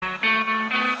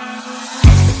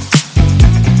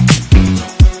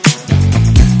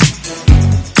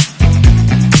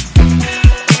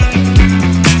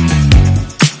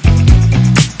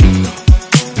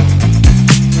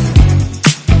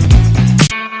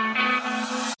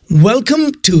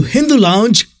Welcome to Hindu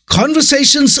Lounge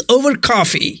Conversations Over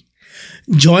Coffee.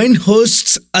 Join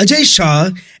hosts Ajay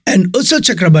Shah and Utsav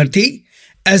Chakrabarti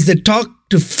as they talk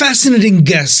to fascinating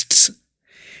guests.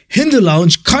 Hindu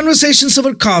Lounge Conversations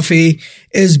Over Coffee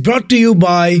is brought to you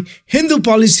by Hindu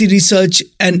Policy Research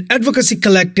and Advocacy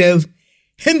Collective,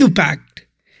 Hindu Pact,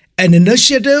 an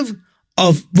initiative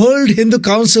of World Hindu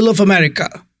Council of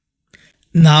America.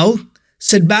 Now,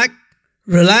 sit back,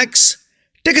 relax,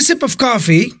 take a sip of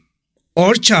coffee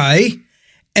or chai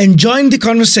and join the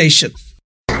conversation.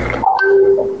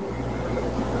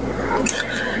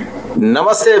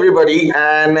 Namaste, everybody.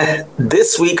 And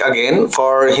this week again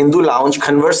for Hindu Lounge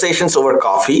Conversations Over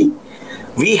Coffee,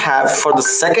 we have for the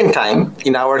second time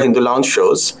in our Hindu Lounge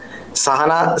shows,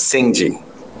 Sahana Singh ji.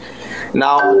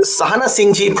 Now, Sahana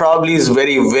Singh ji probably is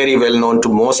very, very well known to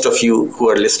most of you who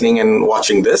are listening and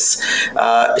watching this.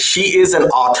 She is an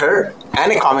author and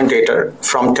a commentator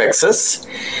from Texas.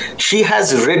 She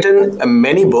has written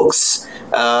many books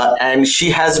and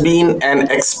she has been an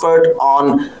expert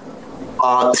on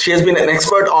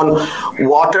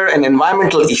water and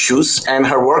environmental issues, and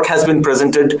her work has been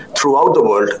presented throughout the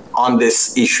world on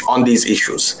these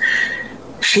issues.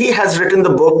 She has written the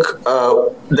book,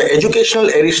 The Educational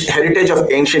Heritage of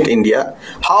Ancient India,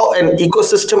 How an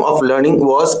Ecosystem of Learning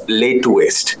Was Laid to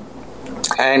Waste.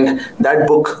 And that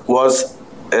book was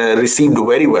received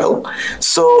very well.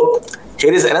 So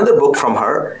here is another book from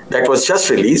her that was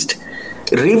just released,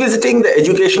 Revisiting the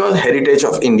Educational Heritage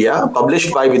of India,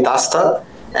 published by Vitasta,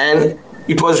 and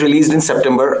it was released in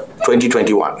September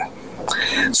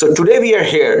 2021. So today we are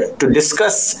here to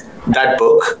discuss that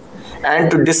book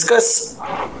and to discuss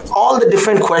all the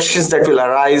different questions that will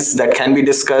arise, that can be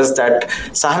discussed, that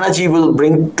Sahana ji will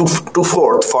bring to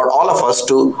forth for all of us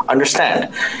to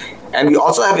understand. And we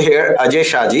also have here Ajay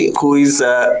Shah ji, who is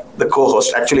the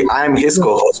co-host. Actually, I am his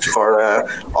co-host for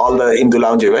all the Hindu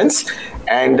Lounge events.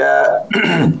 And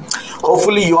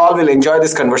hopefully you all will enjoy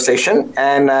this conversation.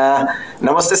 And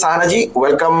Namaste Sahana ji,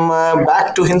 welcome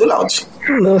back to Hindu Lounge.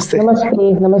 Namaste.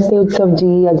 Namaste Utsav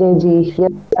ji, Ajay ji.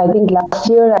 Yes, I think last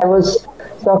year I was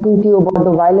talking to you about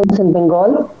the violence in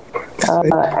Bengal.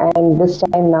 And this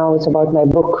time now it's about my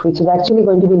book, which is actually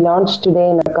going to be launched today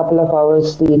in a couple of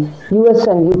hours. The US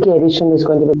and UK edition is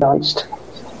going to be launched.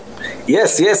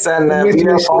 Yes, and we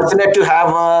are fortunate to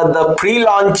have the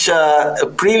pre-launch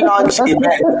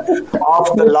event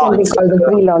of the launch. It's called the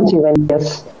pre-launch event,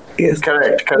 yes. Yes.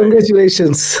 Correct.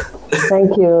 Congratulations.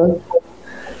 Thank you.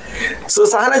 So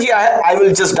Sahana ji, I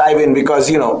will just dive in because,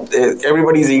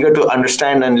 everybody is eager to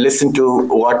understand and listen to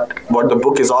what the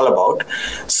book is all about.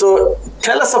 So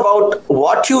tell us about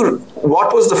what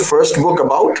was the first book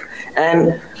about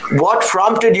and what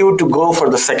prompted you to go for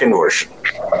the second version?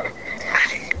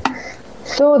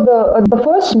 So the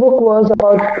first book was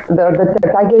about,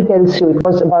 the title tells you, it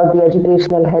was about the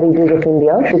educational heritage of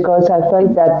India, because I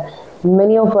felt that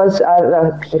many of us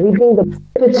are reaping the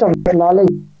benefits of knowledge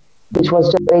which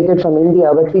was generated from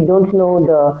India, but we don't know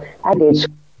the adage.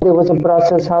 There was a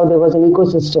process, how there was an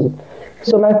ecosystem.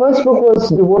 So my first book was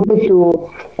devoted to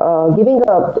giving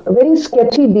a very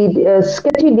sketchy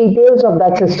details of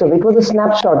that system. It was a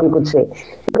snapshot, you could say,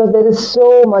 because there is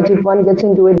so much. If one gets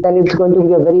into it, then it's going to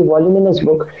be a very voluminous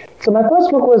book. So my first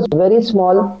book was very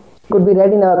small, could be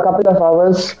read in a couple of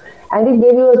hours, and it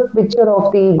gave you a picture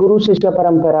of the Guru Shishya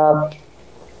Parampara,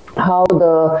 how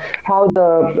the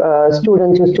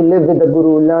students used to live with the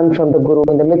Guru, learn from the Guru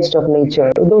in the midst of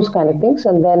nature, those kind of things.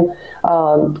 And then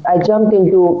I jumped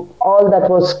into all that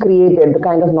was created, the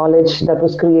kind of knowledge that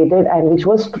was created and which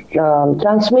was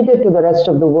transmitted to the rest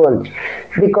of the world,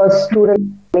 because students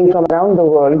from around the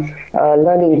world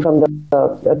learning from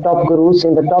the top gurus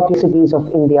in the top cities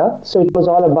of India. So it was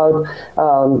all about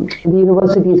the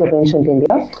universities of ancient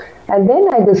India. And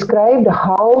then I described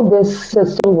how this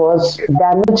system was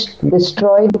damaged,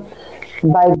 destroyed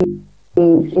by the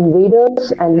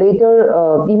invaders, and later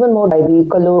even more by the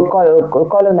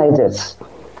colonizers.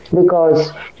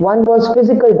 Because one was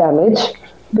physical damage,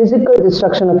 physical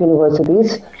destruction of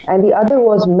universities, and the other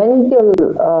was mental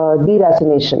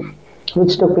deracination,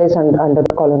 which took place under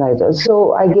the colonizers.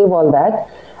 So I gave all that.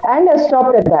 And I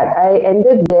stopped at that. I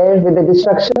ended there with the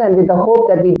destruction and with the hope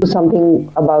that we do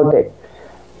something about it.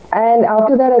 And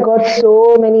after that, I got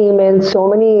so many emails, so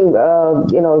many,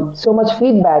 so much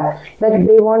feedback that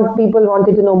people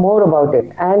wanted to know more about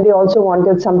it. And they also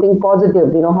wanted something positive,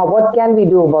 what can we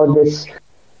do about this?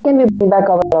 Can we bring back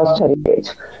our lost heritage?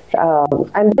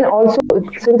 And then also,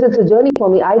 since it's a journey for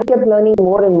me, I kept learning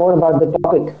more and more about the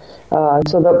topic.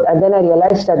 And then I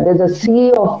realized that there's a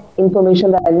sea of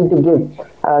information that I need to give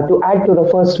to add to the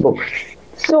first book.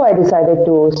 So I decided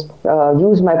to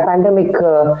use my pandemic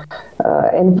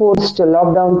enforced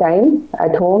lockdown time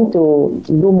at home to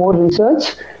do more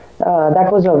research.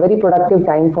 That was a very productive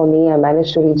time for me. I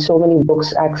managed to read so many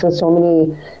books, access so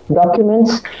many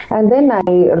documents, and then I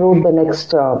wrote the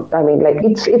next.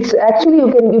 It's actually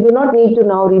you do not need to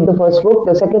now read the first book.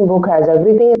 The second book has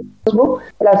everything in the first book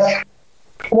plus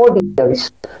more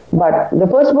details. But the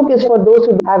first book is for those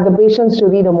who have the patience to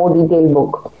read a more detailed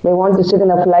book. They want to sit in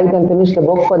a flight and finish the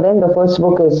book. For them, the first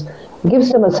book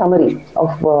gives them a summary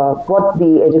of what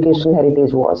the educational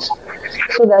heritage was.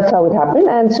 So that's how it happened.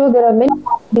 And so there are many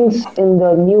things in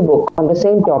the new book on the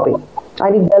same topic.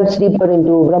 And it delves deeper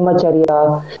into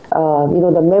brahmacharya,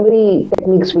 the memory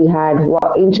techniques we had.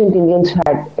 Ancient Indians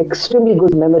had extremely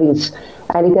good memories.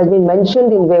 And it has been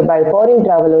mentioned by foreign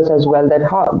travelers as well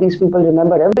that these people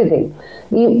remember everything.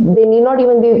 They need not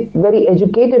even be very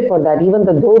educated for that. Even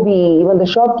the dhobi, even the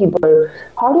shopkeeper,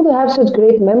 how do they have such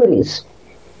great memories?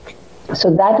 So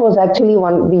that was actually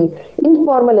the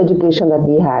informal education that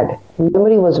we had.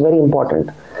 Memory was very important.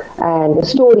 And the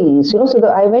stories,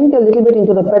 I went a little bit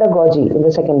into the pedagogy in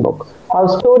the second book. How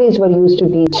stories were used to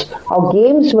teach, how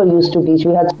games were used to teach.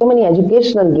 We had so many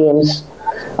educational games.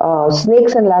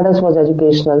 Snakes and ladders was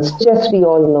educational. Chess we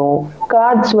all know.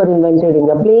 Cards were invented.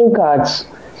 Playing cards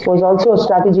was also a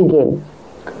strategy game.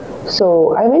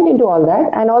 So I went into all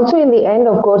that. And also in the end,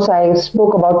 of course, I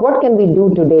spoke about what can we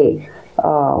do today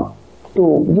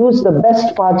to use the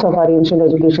best parts of our ancient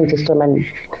education system and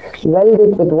weld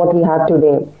it with what we have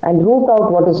today and root out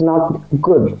what is not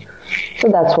good. So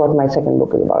that's what my second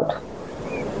book is about.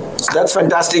 That's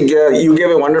fantastic. You gave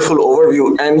a wonderful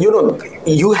overview, and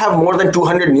you have more than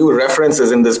 200 new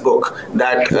references in this book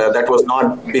that was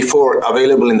not before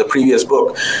available in the previous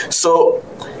book. So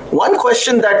one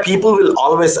question that people will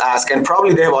always ask, and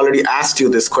probably they have already asked you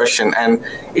this question, and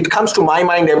it comes to my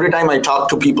mind every time I talk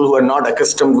to people who are not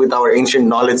accustomed with our ancient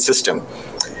knowledge system.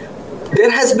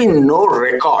 There has been no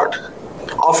record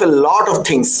of a lot of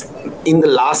things in the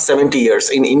last 70 years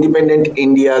in independent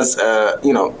India's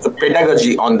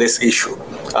pedagogy on this issue.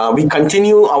 We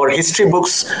continue our history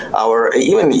books, our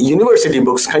even university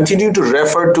books continue to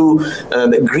refer to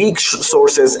the Greek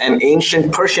sources and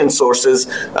ancient Persian sources,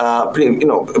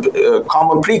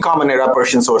 pre-common era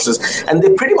Persian sources, and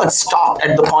they pretty much stopped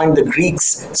at the point the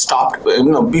Greeks stopped.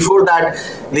 Before that,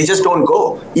 they just don't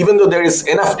go. Even though there is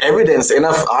enough evidence,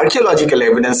 enough archaeological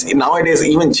evidence, nowadays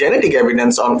even genetic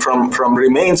evidence from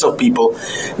remains of people,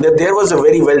 that there was a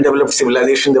very well-developed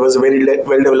civilization, there was a very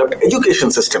well-developed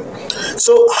education system.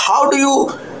 So how do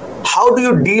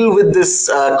you deal with this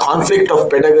conflict of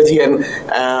pedagogy, and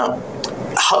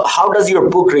how does your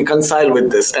book reconcile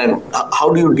with this, and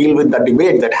how do you deal with the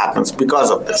debate that happens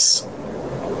because of this?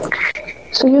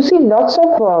 So you see, lots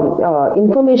of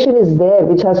information is there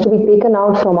which has to be taken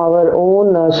out from our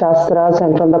own shastras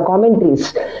and from the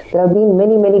commentaries. There have been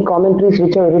many commentaries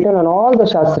which are written on all the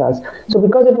shastras. So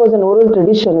because it was an oral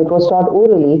tradition, it was taught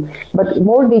orally, but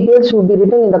more details should be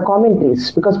written in the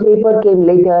commentaries because paper came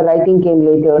later, writing came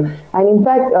later. And in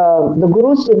fact, the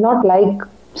gurus did not like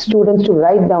students to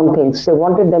write down things. They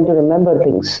wanted them to remember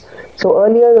things. So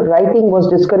earlier, writing was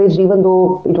discouraged even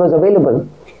though it was available,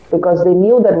 because they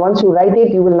knew that once you write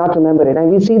it, you will not remember it. And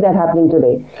we see that happening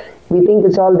today. We think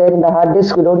it's all there in the hard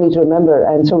disk, we don't need to remember,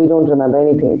 and so we don't remember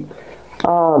anything.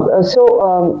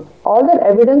 All that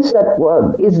evidence that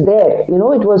is there, it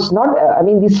was not,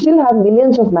 we still have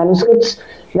millions of manuscripts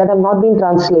that have not been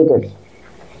translated.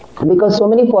 Because so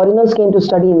many foreigners came to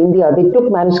study in India, they took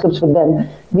manuscripts with them.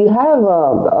 We have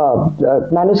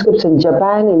manuscripts in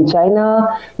Japan, in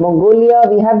China, Mongolia.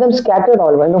 We have them scattered all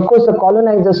over. And of course, the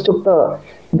colonizers took the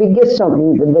biggest of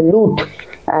the loot.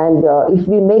 And if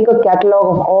we make a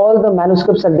catalog of all the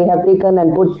manuscripts that they have taken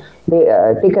and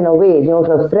taken away,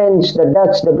 the French, the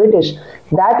Dutch, the British,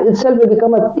 that itself will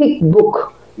become a thick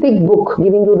book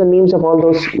giving you the names of all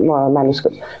those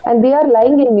manuscripts. And they are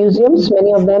lying in museums,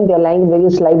 many of them, they are lying in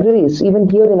various libraries, even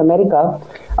here in America,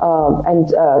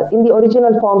 and in the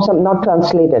original form, some not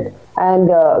translated. And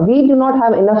we do not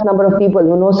have enough number of people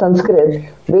who know Sanskrit,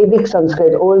 Vedic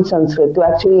Sanskrit, old Sanskrit, to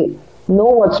actually know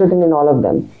what's written in all of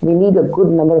them. We need a good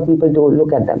number of people to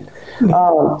look at them.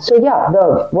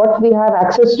 What we have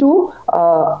access to,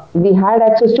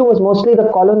 was mostly the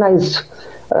colonized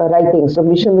writings, the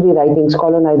missionary writings,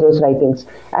 colonizers' writings,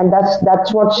 and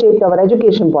that's what shaped our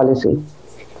education policy.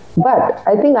 But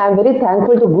I think I'm very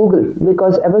thankful to Google,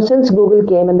 because ever since Google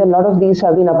came, and then a lot of these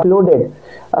have been uploaded.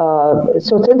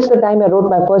 So since the time I wrote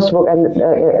my first book, and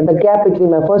the gap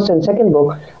between my first and second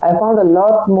book, I found a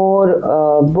lot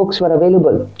more books were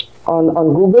available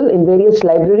on Google in various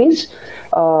libraries.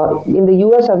 In the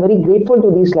US, I'm very grateful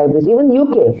to these libraries. Even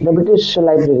UK, the British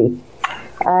Library.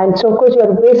 And so, of course, you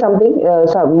have to pay something.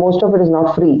 Most of it is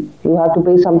not free. You have to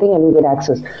pay something and you get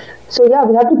access. So, yeah,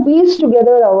 we have to piece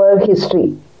together our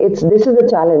history. This is the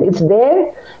challenge. It's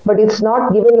there, but it's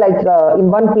not given like in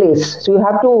one place. So you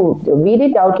have to weed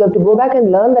it out. You have to go back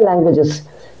and learn the languages.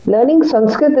 Learning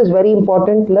Sanskrit is very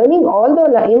important. Learning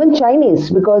even Chinese,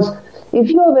 because if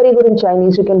you are very good in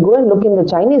Chinese, you can go and look in the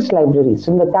Chinese libraries,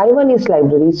 in the Taiwanese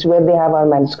libraries where they have our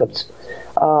manuscripts.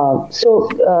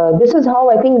 This is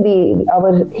how I think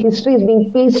our history is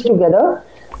being pieced together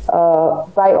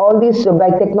by all these, by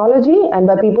technology and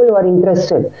by people who are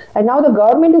interested. And now the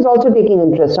government is also taking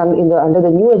interest under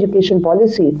the new education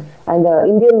policy and the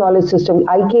Indian knowledge system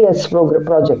IKS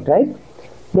project, right?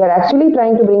 They are actually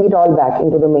trying to bring it all back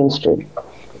into the mainstream.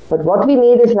 But what we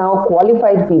need is now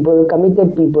qualified people,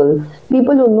 committed people,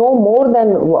 people who know more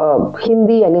than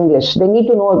Hindi and English. They need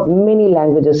to know many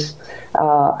languages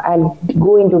and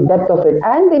go into depth of it.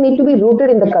 And they need to be rooted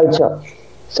in the culture.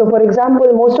 So, for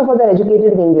example, most of us are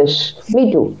educated in English.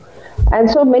 Me too. And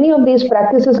so many of these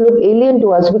practices look alien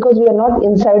to us because we are not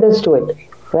insiders to it,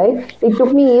 right? It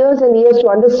took me years and years to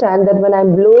understand that when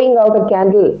I'm blowing out a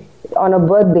candle on a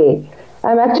birthday,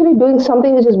 I'm actually doing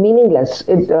something which is meaningless.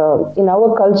 In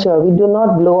our culture, we do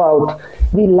not blow out.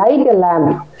 We light a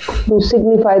lamp to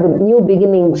signify the new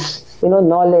beginnings,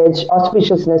 knowledge,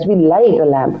 auspiciousness. We light a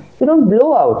lamp. We don't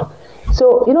blow out.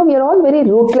 So, we are all very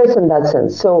rootless in that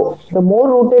sense. So, the more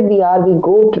rooted we are, we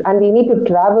go and we need to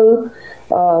travel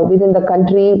within the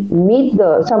country, meet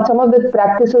some of the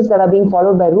practices that are being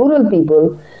followed by rural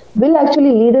people will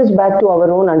actually lead us back to our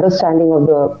own understanding of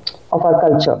our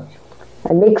culture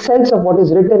and make sense of what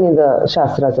is written in the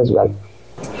Shastras as well.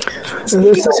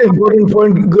 That's such an important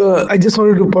point. I just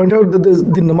wanted to point out that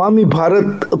the Namami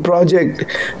Bharat project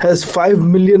has 5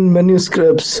 million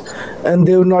manuscripts and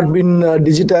they have not been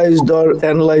digitized or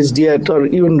analyzed yet or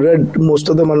even read. Most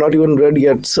of them are not even read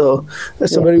yet. So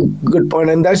that's a very good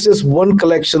point. And that's just one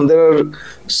collection. There are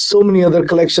so many other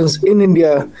collections in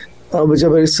India which are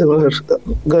very similar.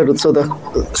 Go ahead,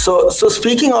 Utsav. So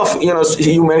speaking of,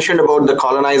 you mentioned about the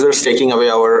colonizers taking away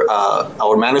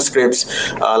our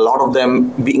manuscripts, a lot of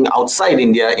them being outside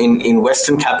India in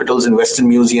Western capitals, in Western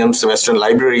museums, Western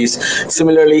libraries.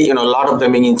 Similarly, a lot of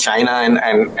them being in China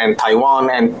and Taiwan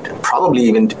and probably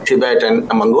even Tibet and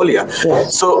Mongolia.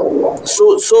 Yes.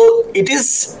 So it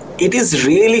is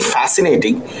really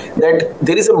fascinating that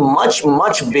there is a much,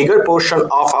 much bigger portion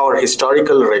of our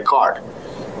historical record,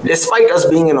 despite us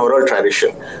being an oral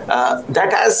tradition,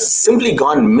 that has simply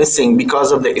gone missing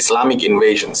because of the Islamic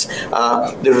invasions.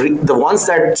 The ones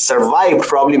that survived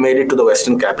probably made it to the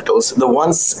Western capitals. The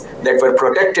ones that were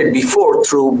protected before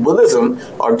through Buddhism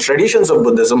or traditions of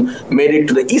Buddhism made it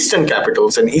to the Eastern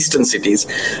capitals and Eastern cities.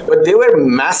 But there were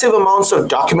massive amounts of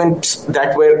documents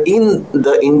that were in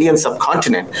the Indian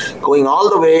subcontinent, going all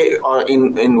the way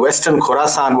in Western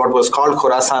Khorasan, what was called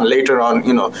Khorasan later on,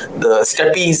 the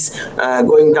steppes,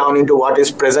 going down into what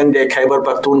is present-day Khyber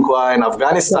Pakhtunkhwa in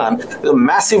Afghanistan, the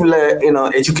massive,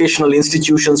 educational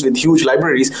institutions with huge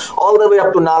libraries, all the way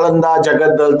up to Nalanda,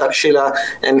 Jagaddal, Takshila,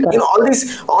 and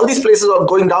all these places are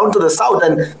going down to the south.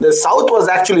 And the south was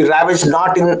actually ravaged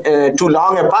not in too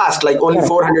long a past, like only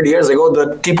 400 years ago,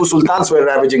 the Tipu Sultans were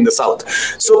ravaging the south.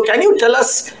 So, can you tell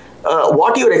us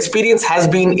what your experience has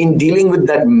been in dealing with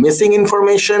that missing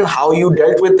information? How you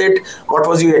dealt with it? What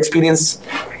was your experience?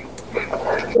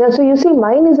 Yeah, so you see,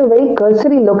 mine is a very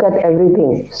cursory look at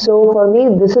everything. So for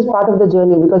me, this is part of the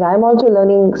journey because I'm also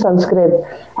learning Sanskrit.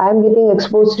 I'm getting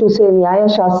exposed to, say, Nyaya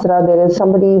Shastra. There is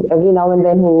somebody every now and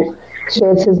then who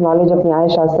shares his knowledge of Nyaya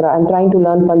Shastra. I'm trying to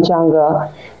learn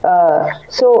Panchanga.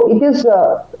 So it is,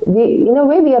 in a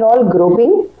way, we are all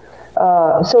groping.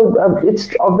 It's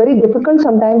very difficult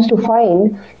sometimes to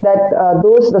find that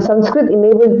the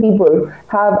Sanskrit-enabled people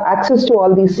have access to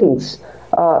all these things.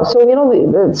 This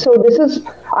is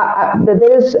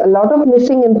there is a lot of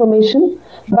missing information,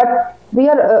 but we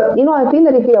are, I feel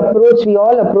that if we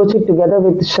all approach it together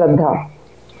with Shraddha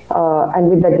and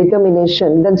with that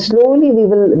determination, then slowly we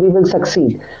will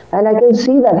succeed. And I can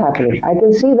see that happening. I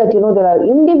can see that, there are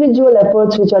individual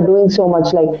efforts which are doing so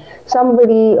much. Like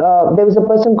there was a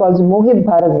person called Mohit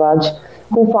Bharadwaj,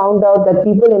 who found out that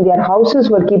people in their houses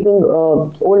were keeping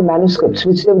old manuscripts,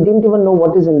 which they didn't even know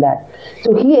what is in that.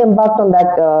 So he embarked on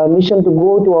that mission to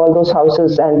go to all those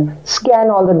houses and scan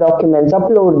all the documents,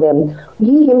 upload them.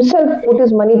 He himself put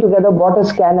his money together, bought a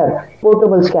scanner,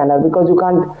 portable scanner, because you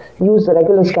can't use the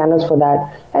regular scanners for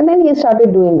that. And then he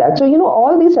started doing that. So,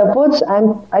 all these efforts,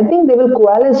 I think they will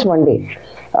coalesce one day.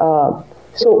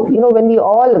 So, when we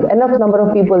all, enough number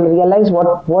of people realize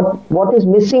what is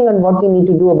missing and what we need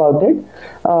to do about it,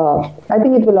 I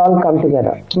think it will all come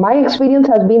together. My experience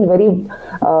has been very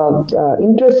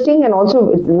interesting, and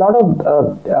also a lot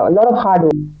of hard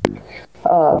work.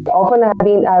 Often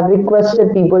I've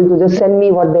requested people to just send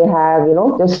me what they have,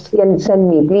 just can send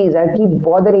me, please. I keep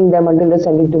bothering them until they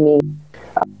send it to me.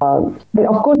 And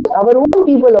of course, our own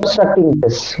people obstructing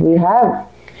this. We have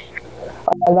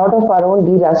a lot of our own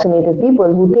deracinated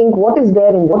people who think, what is there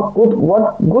in what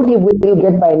good will you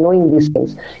get by knowing these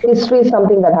things? History is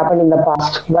something that happened in the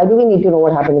past. Why do we need to know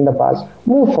what happened in the past?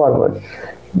 Move forward.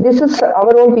 This is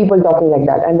our own people talking like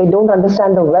that, and they don't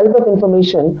understand the wealth of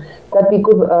information that we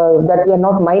are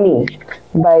not mining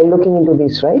by looking into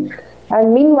this, right?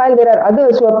 And meanwhile, there are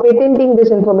others who are patenting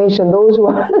this information, those who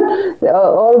are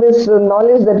all this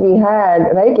knowledge that we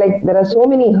had, right? Like there are so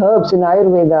many herbs in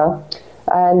Ayurveda,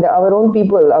 and our own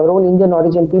people, our own Indian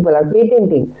origin people are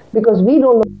patenting because we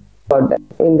don't know about them.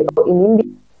 In India,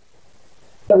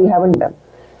 we haven't done.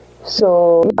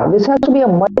 So this has to be a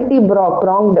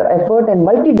multi-pronged effort and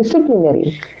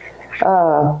multidisciplinary.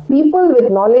 People with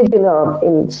knowledge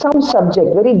in some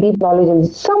subject, very deep knowledge in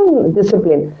some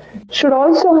discipline, should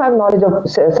also have knowledge of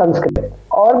Sanskrit,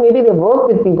 or maybe they work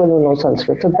with people who know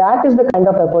Sanskrit. So that is the kind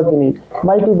of effort we need.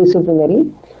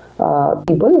 Multidisciplinary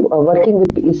people working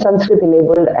with Sanskrit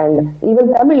enabled and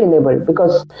even Tamil enabled,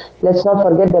 because let's not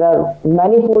forget there are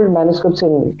manifold manuscripts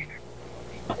in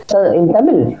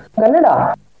Tamil,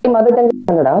 Kannada. Mother tongue is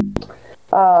Kannada,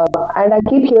 and I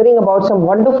keep hearing about some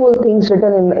wonderful things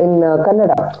written in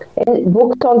Kannada,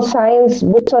 books on science,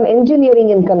 books on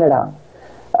engineering in Kannada,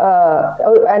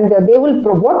 and they will.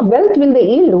 What wealth will they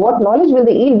yield? What knowledge will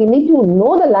they yield? We need to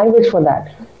know the language for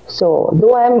that. So,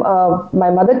 though my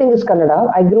mother tongue is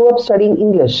Kannada, I grew up studying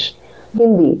English,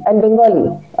 Hindi, and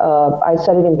Bengali. I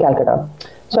studied in Calcutta,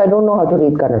 so I don't know how to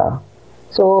read Kannada.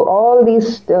 So all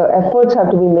these efforts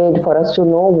have to be made for us to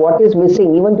know what is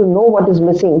missing. Even to know what is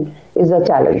missing is a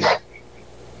challenge.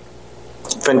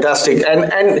 Fantastic.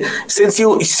 And since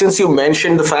you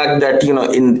mentioned the fact that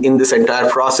in this entire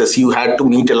process you had to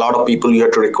meet a lot of people, you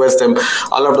had to request them.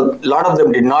 A lot of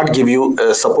them did not give you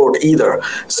support either.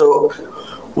 So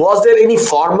was there any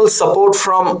formal support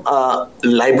from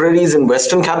libraries in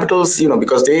Western capitals?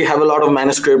 Because they have a lot of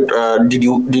manuscript. Did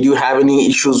you have any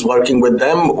issues working with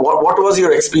them? What was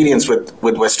your experience with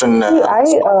Western?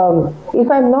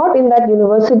 If I'm not in that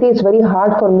university, it's very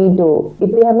hard for me to.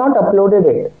 If they have not uploaded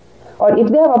it, or if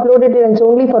they have uploaded it and it's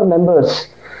only for members,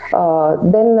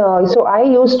 then so I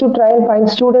used to try and find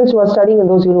students who are studying in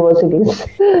those universities.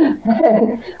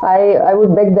 I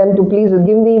would beg them to please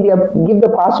give the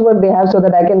password they have so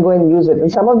that I can go and use it.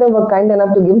 And some of them were kind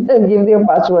enough to give their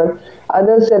password.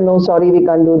 Others said, no, sorry, we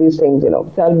can't do these things.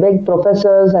 So I'll beg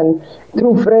professors and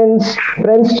through friends'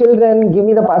 children, give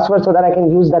me the password so that I can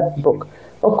use that book.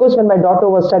 Of course, when my daughter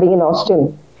was studying in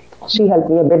Austin, she helped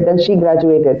me a bit. Then she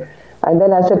graduated. And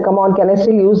then I said, come on, can I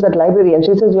still use that library? And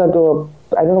she says, you have to,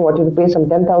 I don't know what, you have to pay some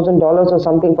 $10,000 or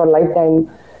something for lifetime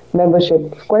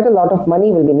membership. Quite a lot of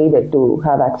money will be needed to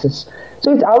have access.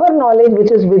 So it's our knowledge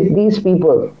which is with these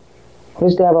people,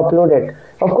 which they have uploaded.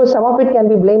 Of course, some of it can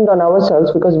be blamed on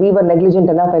ourselves because we were negligent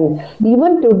enough. And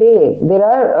even today, there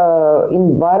are,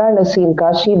 in Varanasi, in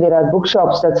Kashi, there are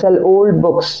bookshops that sell old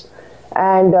books.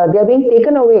 And they are being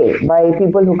taken away by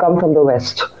people who come from the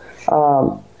West.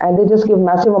 And they just give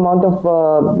massive amount of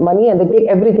money and they take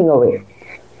everything away.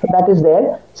 That is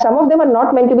there. Some of them are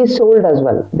not meant to be sold as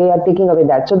well. They are taking away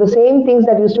that. So the same things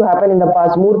that used to happen in the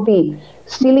past,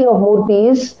 stealing of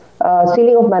murtis,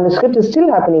 stealing of manuscripts is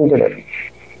still happening today.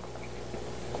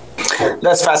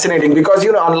 That's fascinating because,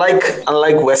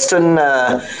 unlike Western,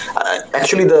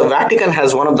 actually the Vatican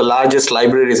has one of the largest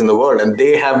libraries in the world, and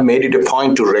they have made it a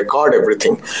point to record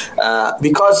everything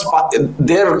because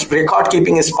their record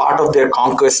keeping is part of their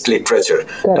conquest literature.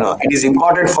 It is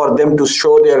important for them to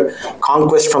show their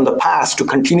conquest from the past, to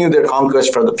continue their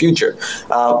conquest for the future.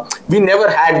 We never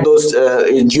had those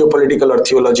geopolitical or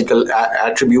theological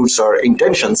attributes or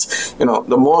intentions.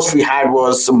 The most we had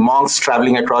was monks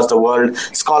traveling across the world,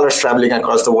 scholars traveling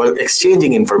across the world,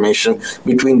 exchanging information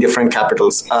between different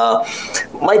capitals.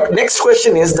 My next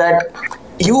question is that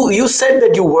you said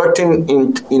that you worked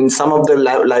in some of the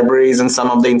libraries and some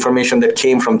of the information that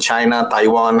came from China,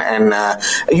 Taiwan, and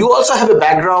you also have a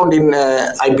background in,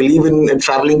 I believe, in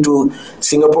traveling to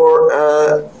Singapore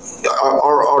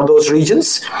or those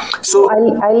regions. So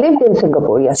I lived in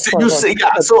Singapore, yes.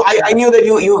 So I knew that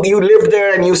you lived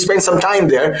there and you spent some time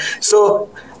there. So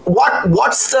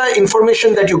what's the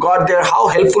information that you got there? How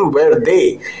helpful were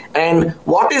they? And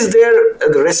what is their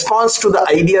the response to the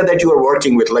idea that you are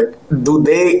working with? Like, do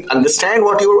they understand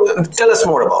what you tell us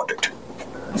more about it?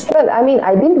 Well, I mean,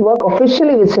 I didn't work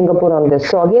officially with Singapore on this.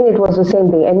 So again, it was the same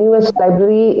thing. NUS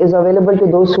library is available to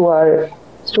those who are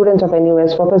students of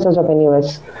NUS, professors of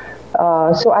NUS.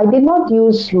 So I did not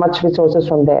use much resources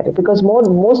from there because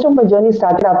most of my journey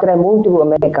started after I moved to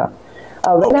America.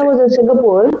 When I was in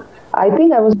Singapore, I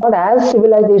think I was not as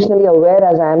civilizationally aware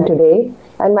as I am today,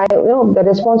 and the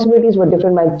responsibilities were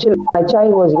different. My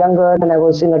child was younger, and I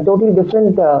was in a totally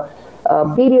different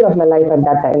period of my life at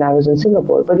that time. I was in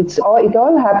Singapore, but it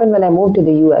all happened when I moved to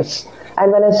the US,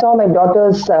 and when I saw my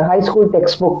daughter's high school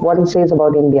textbook, what it says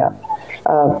about India.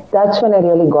 That's when I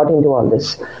really got into all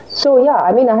this. So yeah,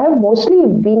 I mean, I have mostly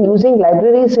been using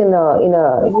libraries in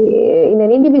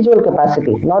an individual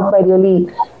capacity, not by really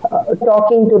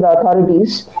talking to the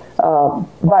authorities,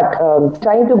 but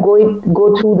trying to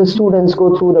go through the students,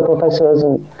 go through the professors,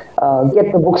 and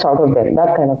get the books out of them,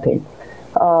 that kind of thing.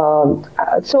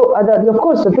 Of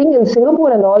course, the thing in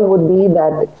Singapore and all would be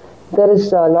that there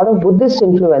is a lot of Buddhist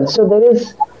influence. So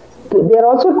they are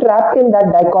also trapped in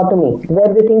that dichotomy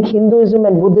where they think Hinduism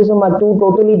and Buddhism are two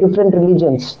totally different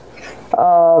religions.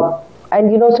 So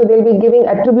they'll be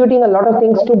attributing a lot of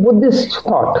things to Buddhist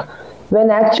thought, when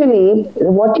actually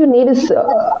what you need is,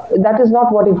 that is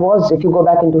not what it was if you go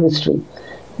back into history.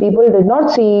 People did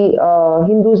not see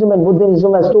Hinduism and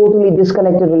Buddhism as totally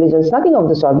disconnected religions. Nothing of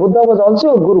the sort. Buddha was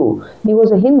also a guru. He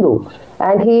was a Hindu.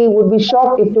 And he would be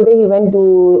shocked if today he went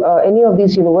to any of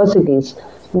these universities,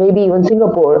 maybe even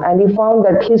Singapore, and he found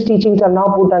that his teachings are now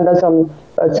put under some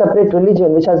separate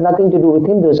religion which has nothing to do with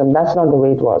Hinduism. That's not the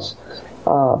way it was.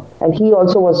 And he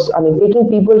also was, taking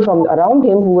people from around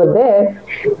him who were there,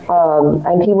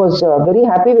 and he was very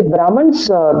happy with Brahmins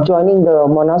joining the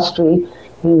monastery.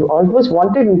 He always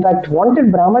wanted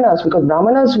Brahmanas, because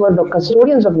Brahmanas were the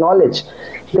custodians of knowledge.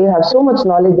 They have so much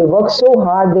knowledge, they work so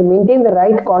hard, they maintain the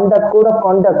right code of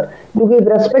conduct to give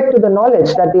respect to the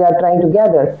knowledge that they are trying to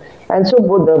gather. And so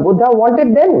Buddha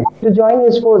wanted them to join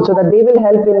his fold so that they will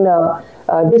help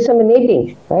in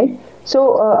disseminating, right?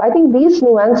 So I think these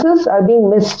nuances are being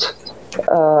missed.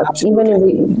 Even in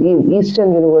the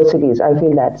Eastern universities, I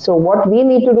feel that. So what we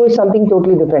need to do is something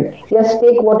totally different. Yes,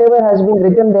 take whatever has been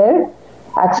written there,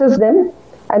 access them,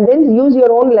 and then use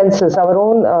your own lenses, our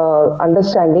own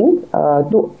understanding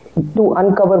to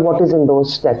uncover what is in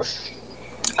those texts.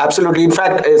 Absolutely. In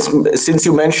fact, since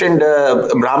you mentioned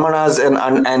Brahmanas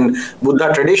and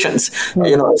Buddha traditions,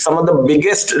 some of the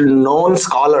biggest known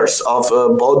scholars of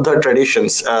Bauddha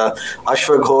traditions,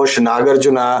 Ashwaghosh,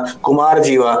 Nagarjuna,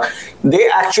 Kumarjiva, they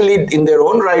actually, in their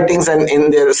own writings and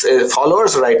in their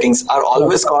followers' writings, are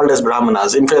always called as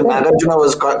Brahmanas. In fact, Nagarjuna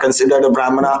was considered a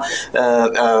Brahmana.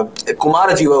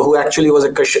 Kumarjiva, who actually was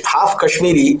half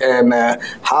Kashmiri and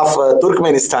half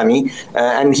Turkmenistani,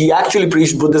 and he actually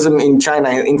preached Buddhism in China.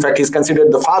 In fact, he's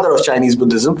considered the father of Chinese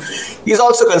Buddhism. He's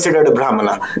also considered a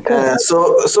Brahmana.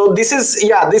 So these are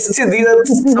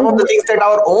some of the things that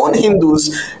our own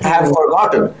Hindus have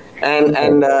forgotten.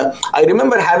 And I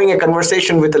remember having a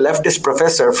conversation with a leftist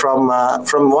professor from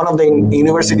one of the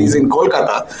universities in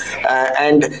Kolkata,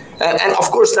 and of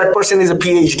course that person is a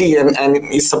PhD and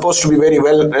is supposed to be very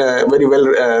well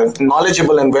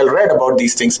knowledgeable and well read about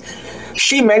these things.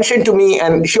 She mentioned to me,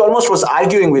 and she almost was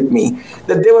arguing with me,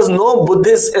 that there was no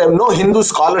Hindu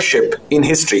scholarship in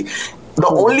history. The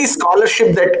only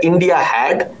scholarship that India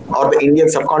had, or the Indian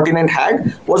subcontinent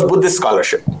had, was Buddhist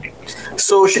scholarship.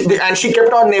 So she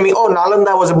kept on naming,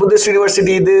 Nalanda was a Buddhist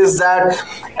university, this, that.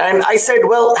 And I said,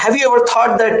 well, have you ever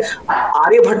thought that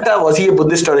Aryabhatta, was he a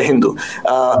Buddhist or a Hindu?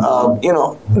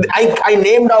 I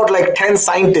named out like 10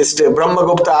 scientists,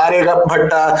 Brahmagupta,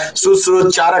 Aryabhatta,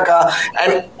 Susrut, Charaka,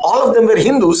 and all of them were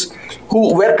Hindus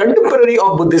who were contemporary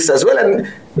of Buddhists as well. And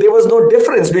there was no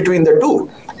difference between the two.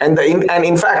 And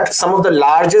in fact, some of the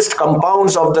largest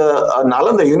compounds of the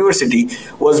Nalanda University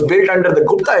was built under the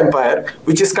Gupta Empire,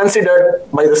 which is considered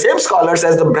by the same scholars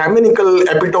as the Brahminical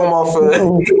epitome of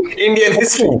Indian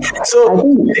history. So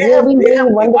they have been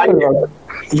doing wonderful work.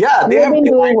 Yeah, they have been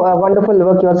doing wonderful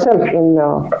work yourself in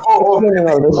explaining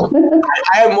all this.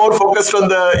 I am more focused on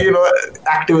the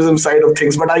activism side of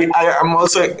things, but I am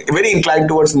also very inclined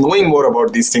towards knowing more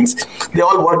about these things. They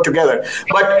all work together.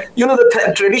 But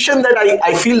the tradition that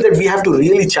I feel that we have to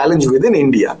really challenge within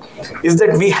India is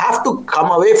that we have to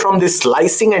come away from this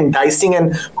slicing and dicing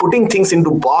and putting things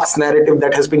into box narrative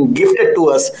that has been gifted to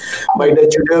us by the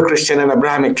Judeo-Christian and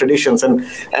Abrahamic traditions. And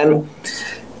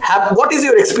what is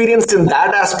your experience in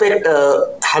that aspect?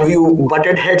 have you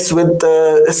butted heads with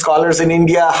scholars in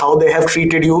India? How they have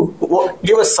treated you?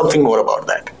 Give us something more about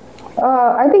that.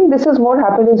 I think this has more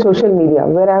happened in social media,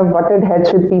 where I have butted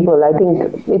heads with people. I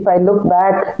think if I look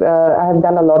back, I have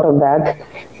done a lot of that.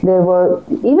 There were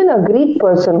even a Greek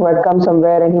person who had come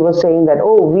somewhere and he was saying that,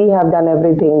 oh, we have done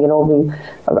everything,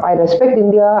 I respect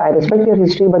India, I respect your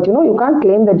history, but you can't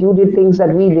claim that you did things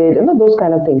that we did, those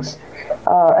kind of things.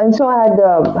 And so I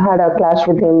had a clash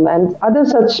with him and other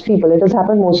such people. It has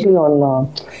happened mostly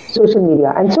on social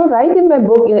media. And so right in my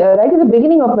book, right in the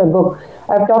beginning of my book,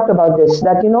 I've talked about this,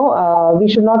 that, we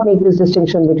should not make this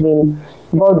distinction between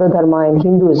Bauddha Dharma and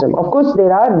Hinduism. Of course, they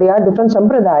are different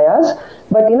sampradayas,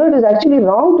 but, it is actually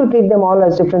wrong to treat them all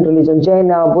as different religions.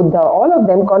 Jaina, Buddha, all of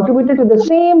them contributed to the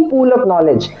same pool of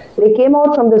knowledge. They came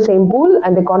out from the same pool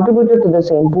and they contributed to the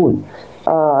same pool.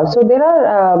 So there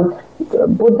are,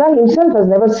 Buddha himself has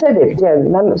never said it.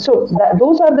 So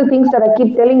those are the things that I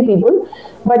keep telling people.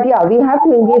 But yeah, we have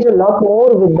to engage a lot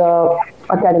more with the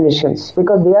academicians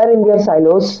because they are in their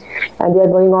silos and they are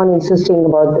going on insisting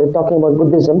about talking about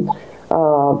Buddhism.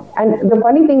 And the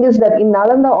funny thing is that in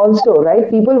Nalanda also, right,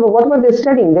 people, what were they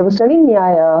studying? They were studying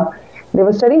Nyaya, they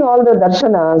were studying all the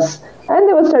darshanas, and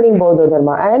they were studying Bauddha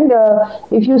Dharma. And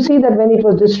if you see that when it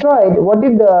was destroyed, what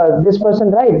did this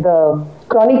person write? The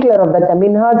chronicler of that time,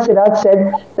 Minhaj Siraj,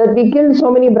 said that we killed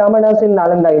so many Brahmanas in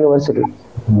Nalanda University.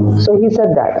 So he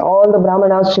said that all the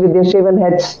Brahmanas with their shaven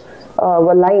heads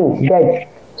were lying dead.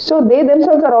 So they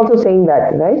themselves are also saying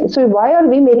that, right? So why are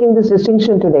we making this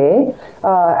distinction today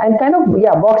and kind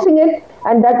of boxing it,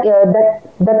 and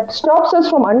that stops us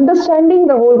from understanding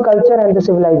the whole culture and the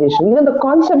civilization. Even the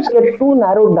concepts get too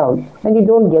narrowed down and you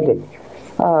don't get it.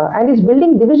 And it's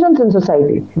building divisions in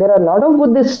society. There are a lot of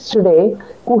Buddhists today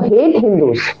who hate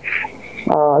Hindus.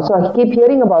 So I keep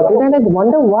hearing about it and I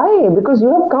wonder why, because you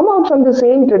have come out from the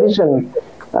same tradition.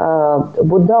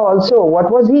 Buddha also, what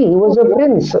was he? He was a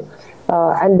prince.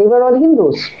 And they were all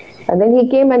Hindus. And then he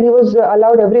came and he was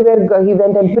allowed everywhere. He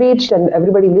went and preached and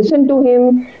everybody listened to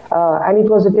him. And it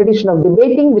was a tradition of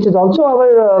debating, which is also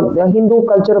our Hindu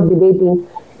culture of debating.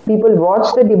 People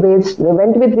watched the debates. They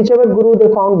went with whichever guru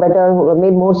they found better,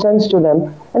 made more sense to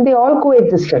them. And they all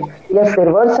coexisted. Yes,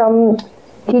 there were some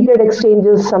heated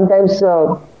exchanges, sometimes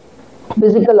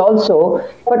physical also.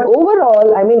 But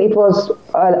overall, I mean, it was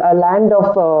a land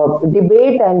of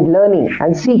debate and learning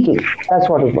and seeking. That's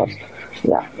what it was.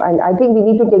 Yeah, and I think we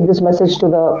need to take this message to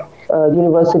the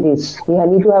universities. We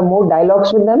need to have more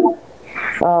dialogues with them,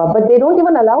 but they don't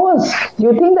even allow us. Do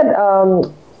you think that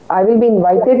I will be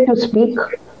invited to speak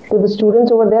to the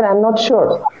students over there? I'm not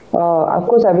sure. Of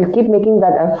course, I will keep making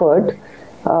that effort.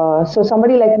 So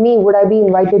somebody like me, would I be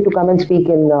invited to come and speak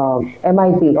in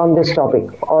MIT on this topic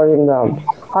or in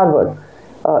Harvard?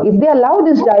 If they allow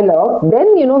this dialogue,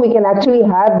 then, we can actually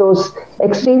have those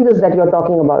exchanges that you're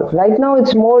talking about. Right now,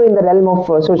 it's more in the realm of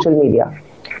social media.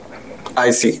 I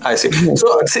see.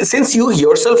 So since you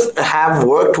yourself have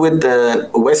worked with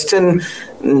Western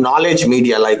knowledge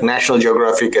media like National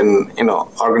Geographic and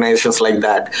organizations like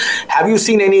that, have you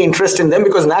seen any interest in them?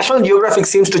 Because National Geographic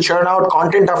seems to churn out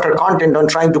content after content on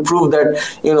trying to prove that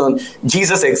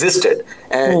Jesus existed,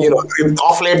 and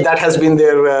off late that has been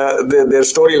their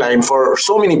storyline for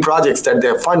so many projects that they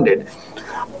have funded.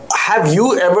 Have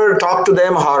you ever talked to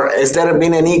them, or has there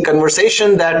been any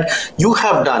conversation that you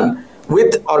have done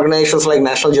with organizations like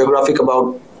National Geographic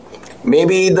about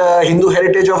maybe the Hindu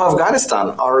heritage of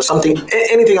Afghanistan or something,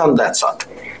 anything on that sort?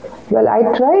 Well, I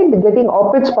tried getting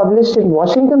op-eds published in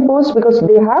Washington Post because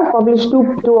they have published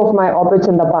two of my op-eds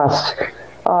in the past.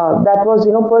 That was,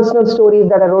 personal stories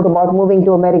that I wrote about moving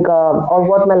to America or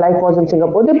what my life was in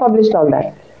Singapore. They published all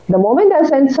that. The moment I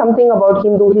sent something about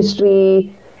Hindu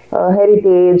history,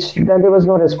 heritage, then there was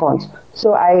no response.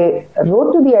 So I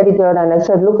wrote to the editor and I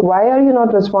said, look, why are you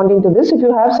not responding to this? If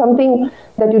you have something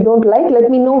that you don't like, let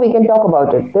me know, we can talk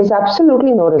about it. There's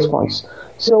absolutely no response.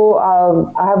 So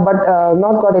I have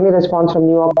not got any response from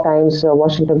New York Times,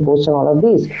 Washington Post and all of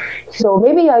these. So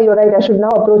maybe you're right, I should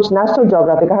now approach National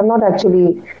Geographic. I have not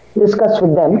actually discussed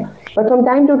with them. But from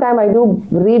time to time, I do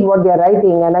read what they're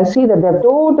writing and I see that they've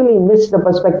totally missed the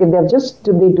perspective.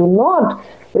 They do not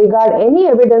regard any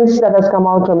evidence that has come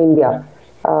out from India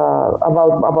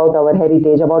about our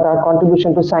heritage, about our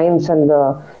contribution to science and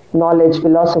knowledge,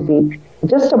 philosophy,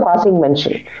 just a passing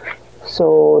mention.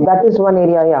 So that is one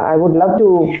area, I would love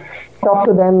to talk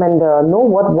to them and know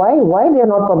why they are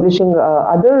not publishing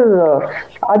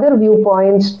other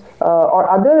viewpoints or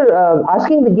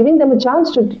other giving them a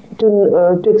chance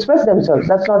to express themselves.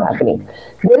 That's not happening.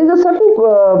 There is a certain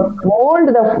mold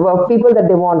of people that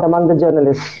they want among the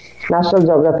journalists. National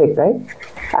Geographic, right?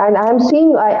 And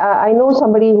I know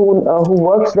somebody who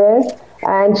works there,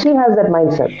 and she has that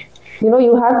mindset.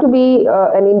 You have to be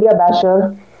an India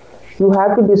basher. You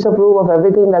have to disapprove of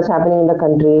everything that's happening in the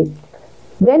country.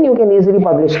 Then you can easily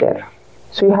publish there.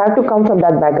 So you have to come from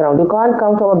that background. You can't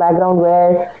come from a background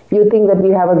where you think that we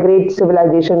have a great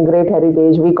civilization, great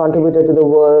heritage, we contributed to the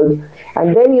world,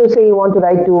 and then you say you want to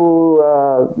write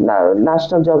to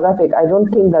National Geographic. I don't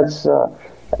think that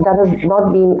has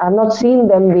not been. I've not seen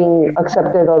them being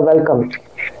accepted or welcomed.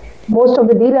 Most of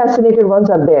the deracinated ones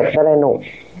are there that I know.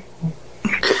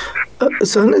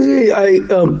 Sahana ji,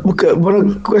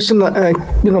 one question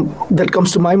that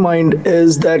comes to my mind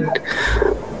is that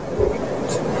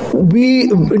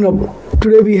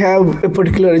today we have a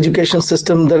particular education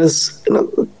system that is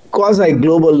quasi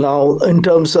global now in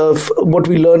terms of what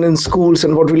we learn in schools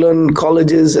and what we learn in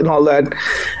colleges and all that.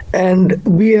 And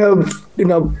we have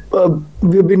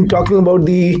we've been talking about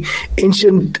the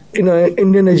ancient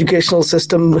Indian educational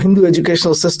system, Hindu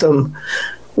educational system.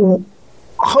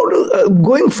 How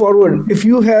going forward, if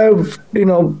you have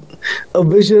a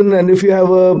vision and if you have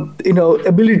a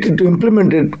ability to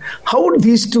implement it, how would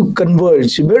these two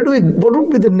converge? What would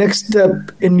be the next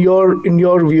step in your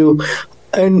view,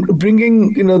 and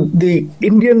bringing the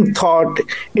Indian thought,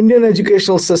 Indian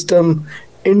educational system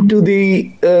into the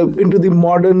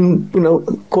modern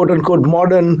quote unquote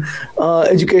modern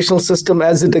educational system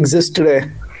as it exists today?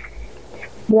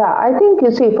 Yeah, I think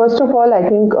first of all, I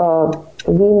think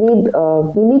we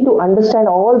need to understand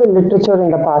all the literature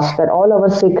in the past, that all our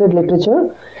sacred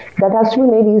literature that has to be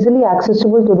made easily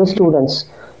accessible to the students.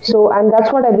 So, and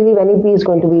that's what I believe NEP is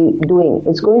going to be doing.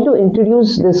 It's going to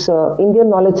introduce this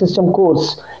Indian knowledge system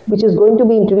course, which is going to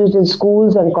be introduced in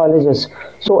schools and colleges.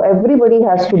 So everybody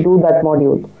has to do that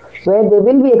module, where they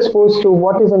will be exposed to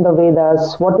what is in the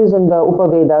Vedas, what is in the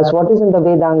Upavedas, what is in the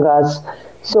Vedangas.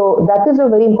 So that is a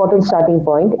very important starting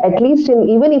point. At least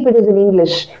even if it is in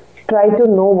English, try to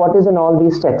know what is in all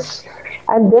these texts.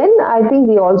 And then I think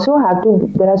there has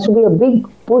to be a big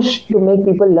push to make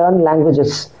people learn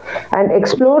languages and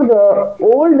explore the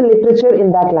old literature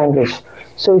in that language.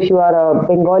 So if you are a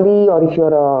Bengali or if you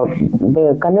are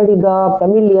a Kannadiga,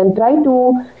 Tamilian, try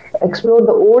to explore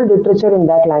the old literature in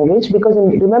that language, because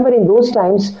remember in those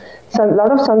times, a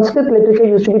lot of Sanskrit literature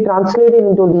used to be translated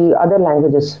into the other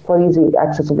languages for easy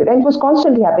accessibility, and it was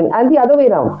constantly happening. And the other way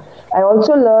around, I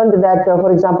also learned that,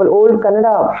 for example, old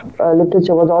Kannada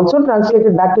literature was also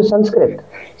translated back to Sanskrit,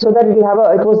 so that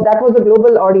that was a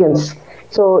global audience.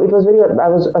 So I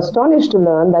was astonished to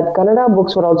learn that Kannada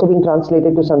books were also being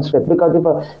translated to Sanskrit, because if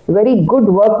a very good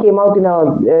work came out in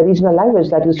a regional language,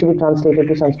 that used to be translated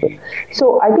to Sanskrit.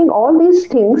 So I think all these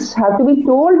things have to be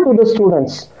told to the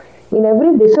students in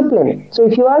every discipline. So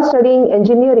if you are studying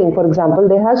engineering, for example,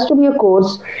 there has to be a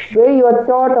course where you are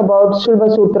taught about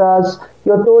Shilpa Sutras,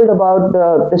 you are told about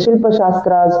the Shilpa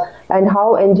Shastras and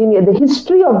the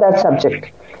history of that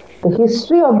subject. The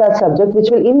history of that subject, which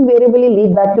will invariably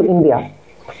lead back to India.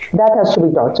 That has to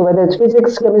be taught. So whether it's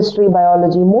physics, chemistry,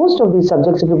 biology, most of these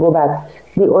subjects, if you go back,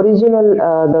 the original,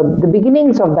 the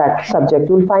beginnings of that subject,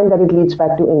 you'll find that it leads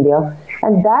back to India.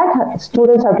 And that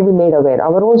students have to be made aware,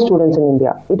 our own students in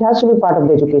India. It has to be part of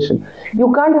the education.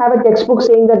 You can't have a textbook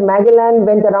saying that Magellan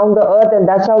went around the earth and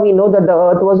that's how we know that the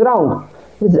earth was round.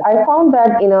 I found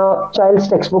that in a child's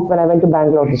textbook when I went to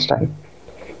Bangalore this time.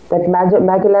 That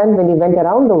Magellan, when he went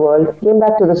around the world, came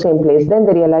back to the same place. Then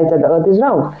they realized that the earth is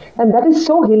round. And that is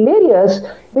so hilarious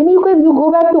when you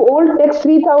go back to old text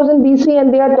 3000 BC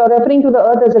and they are referring to the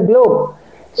earth as a globe.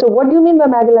 So what do you mean by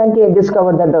Magellan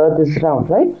discovered that the earth is round,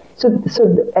 right? So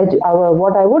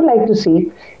what I would like to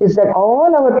see is that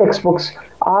all our textbooks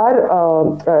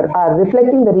are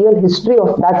reflecting the real history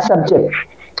of that subject,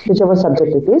 whichever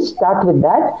subject it is. Start with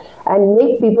that and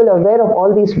make people aware of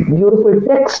all these beautiful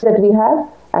texts that we have,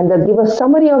 and then give a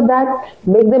summary of that,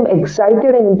 make them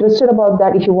excited and interested about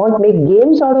that. If you want, make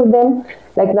games out of them.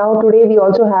 Like now today we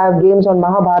also have games on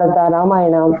Mahabharata,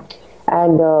 Ramayana,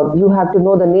 and you have to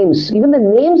know the names. Even the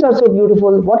names are so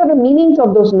beautiful. What are the meanings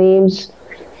of those names?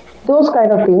 Those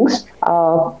kind of things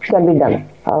can be done.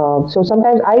 So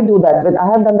sometimes I do that. I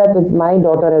have done that with my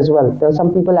daughter as well.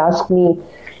 Some people ask me,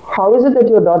 how is it that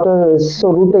your daughter is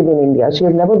so rooted in India? She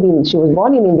was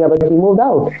born in India, but she moved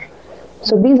out.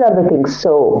 So these are the things.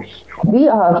 So we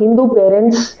Hindu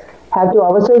parents have to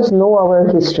ourselves know our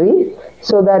history,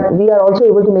 so that we are also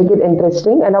able to make it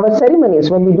interesting. And our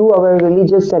ceremonies, when we do our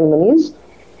religious ceremonies,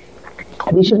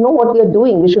 we should know what we are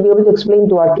doing. We should be able to explain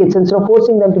to our kids instead of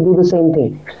forcing them to do the same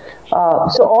thing.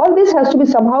 So all this has to be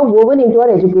somehow woven into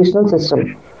our educational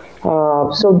system.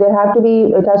 So there have to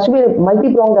be, it has to be a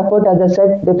multi-pronged effort. As I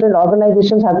said, different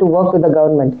organizations have to work with the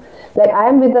government. Like I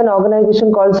am with an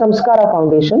organization called Samskara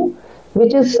Foundation,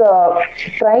 which is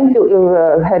trying to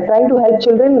help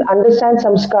children understand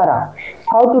samskara,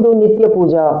 how to do nitya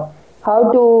puja,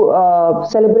 how to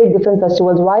celebrate different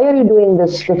festivals. Why are you doing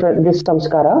this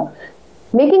samskara?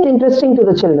 Making it interesting to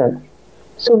the children.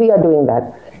 So we are doing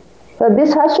that.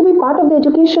 This has to be part of the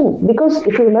education, because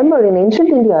if you remember, in ancient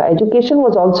India, education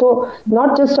was also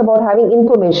not just about having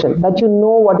information, that you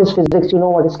know what is physics, you know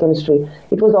what is chemistry.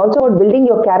 It was also about building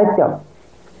your character.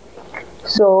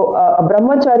 So a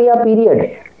brahmacharya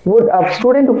period, would a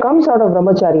student who comes out of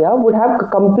brahmacharya would have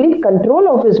complete control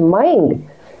of his mind.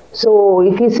 So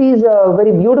if he sees a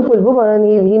very beautiful woman,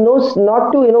 he knows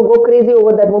not to go crazy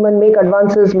over that woman, make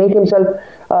advances, make himself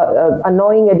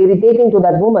annoying and irritating to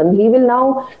that woman. He will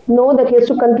now know that he has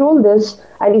to control this.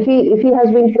 And if he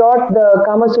has been taught the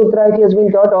Kama Sutra, if he has been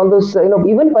taught all those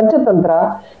even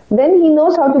Panchatantra, then he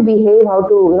knows how to behave, how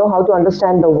to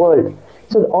understand the world.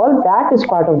 So all that is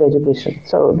part of the education.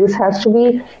 So there have to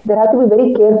be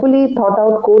very carefully thought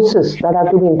out courses that have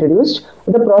to be introduced.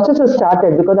 The process has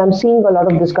started because I'm seeing a lot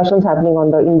of discussions happening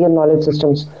on the Indian knowledge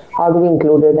systems. How do we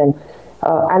include it? And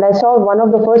I saw one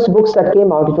of the first books that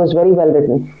came out. It was very well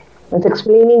written. It's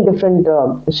explaining different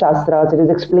shastras. It is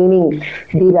explaining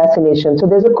deracination. So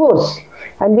there's a course.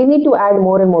 And we need to add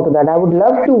more and more to that. I would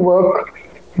love to work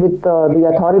with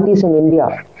the authorities in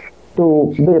India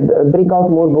to bring out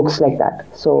more books like that.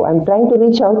 So I'm trying to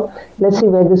reach out. Let's see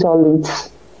where this all leads.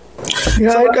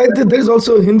 Yeah, there's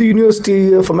also Hindu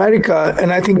University of America,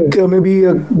 and I think maybe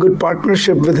a good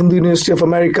partnership with Hindu University of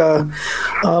America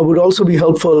would also be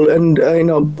helpful. And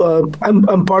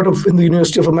I'm part of Hindu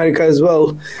University of America as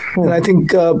well, and I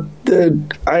think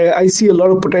I see a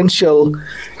lot of potential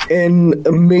in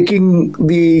making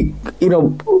the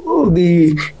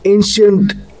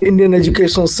ancient Indian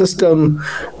educational system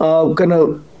kind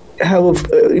of have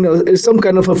some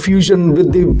kind of a fusion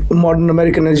with the modern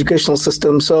American educational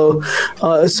system. So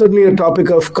it's certainly a topic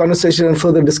of conversation and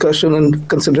further discussion and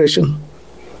consideration.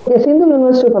 Yes, Hindu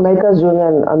University of America is doing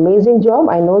an amazing job.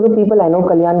 I know the people. I know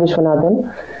Kalyan Vishwanathan,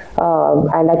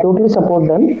 and I totally support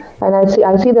them. And I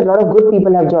see that a lot of good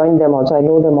people have joined them also. I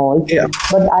know them all. Yeah.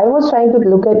 But I was trying to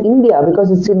look at India,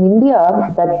 because it's in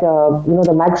India that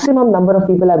the maximum number of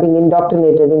people are being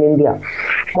indoctrinated in India.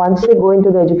 Once they go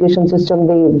into the education system,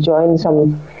 they join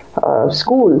some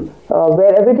school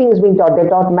where everything is being taught. They're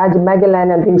taught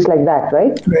Magellan and things like that,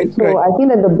 right? So I feel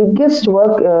that the biggest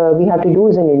work we have to do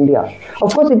is in India.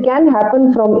 Of course, it can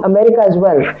happen from America as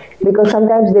well, because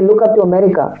sometimes they look up to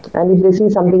America, and if they see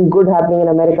something good happening in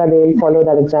America, they will follow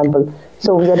that example.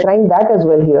 So we are trying that as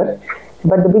well here.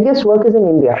 But the biggest work is in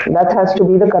India. That has to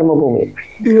be the Karma Bhumi.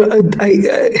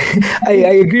 I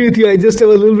agree with you. I just have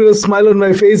a little bit of smile on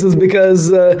my face is because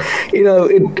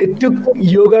it took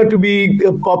yoga to be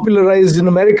popularized in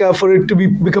America for it to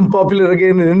become popular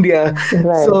again in India.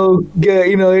 Right. So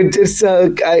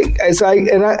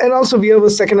and also we have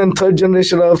a second and third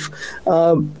generation of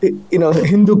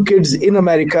Hindu kids in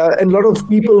America, and a lot of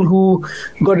people who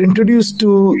got introduced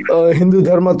to Hindu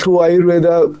Dharma through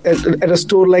Ayurveda at a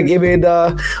store like Aveda,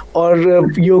 or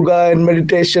yoga and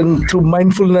meditation through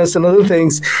mindfulness and other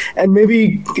things, and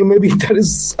maybe that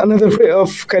is another way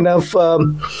of kind of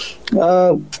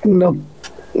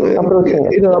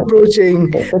approaching.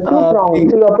 It's two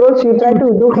pronged. So you try to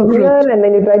do from here, and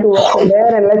then you try to work from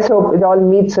there, and let's hope it all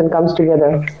meets and comes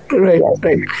together. Right, yes.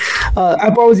 Right.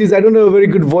 Apologies, I don't have a very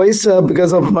good voice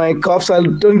because of my cough, so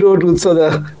I'll turn it over to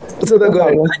Utsav. So go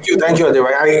ahead. Thank you,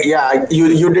 Ajay.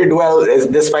 You did well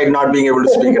despite not being able to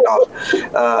speak at all.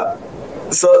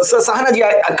 So Sahana ji,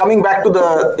 coming back to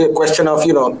the question of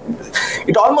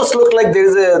it almost looked like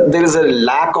there is a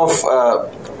lack of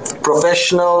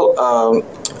professional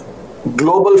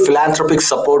global philanthropic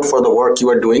support for the work you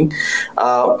are doing.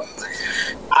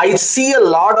 I see a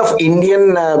lot of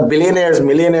Indian billionaires,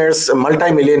 millionaires,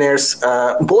 multimillionaires,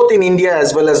 both in India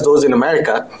as well as those in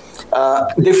America.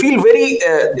 They feel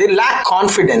they lack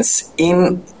confidence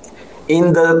in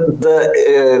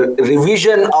the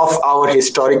revision of our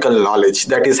historical knowledge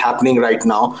that is happening right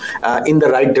now in the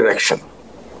right direction.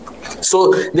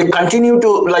 So they continue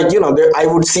to, I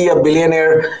would see a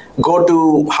billionaire go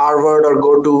to Harvard or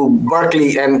go to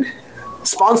Berkeley and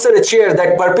sponsor a chair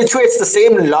that perpetuates the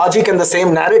same logic and the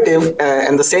same narrative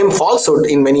and the same falsehood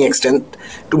in many extent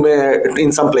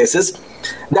in some places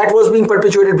that was being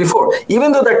perpetuated before,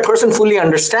 even though that person fully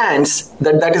understands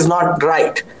that is not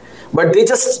right. But they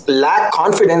just lack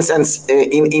confidence and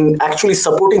in actually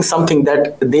supporting something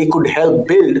that they could help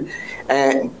build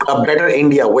a better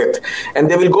India with. And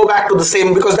they will go back to the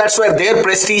same, because that's where their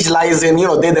prestige lies in,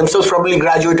 they themselves probably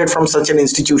graduated from such an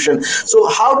institution. So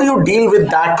how do you deal with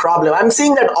that problem? I'm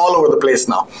seeing that all over the place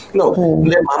now.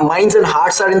 Their minds and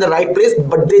hearts are in the right place,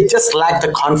 but they just lack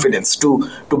the confidence to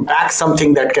back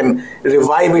something that can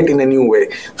revive it in a new way.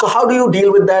 So how do you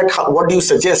deal with that? What do you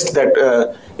suggest that,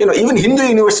 even Hindu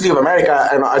University of America,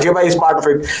 Ajay is part of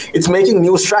it, it's making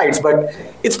new strides, but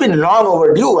it's been long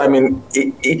overdue. I mean,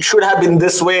 it should have been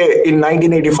this way in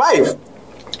 1985.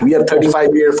 We are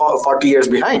 35 years, 40 years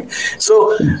behind.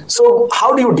 So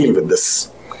how do you deal with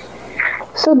this?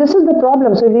 So this is the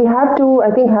problem. So we have to,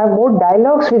 I think, have more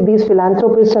dialogues with these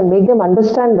philanthropists and make them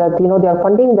understand that, they are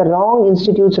funding the wrong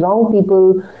institutes, wrong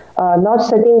people, not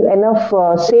setting enough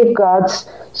safeguards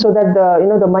so that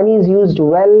the money is used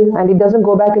well and it doesn't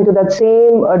go back into that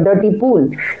same dirty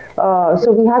pool.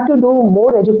 So we have to do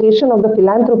more education of the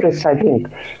philanthropists, I think.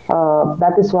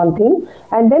 That is one thing.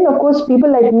 And then, of course, people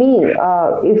like me,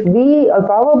 if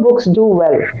our books do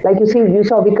well, like you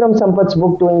saw Vikram Sampath's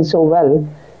book doing so well.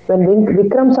 When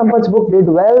Vikram Sampath's book did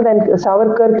well, then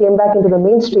Savarkar came back into the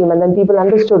mainstream, and then people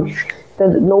understood the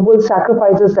noble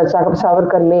sacrifices that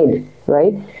Savarkar made,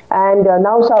 right? And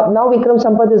now Vikram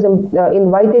Sampath is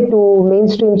invited to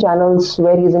mainstream channels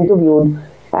where he's interviewed,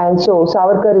 and so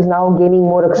Savarkar is now gaining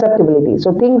more acceptability.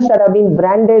 So things that have been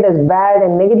branded as bad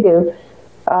and negative,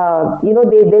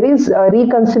 there is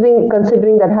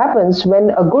considering that happens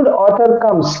when a good author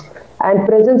comes and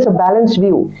presents a balanced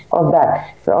view of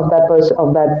that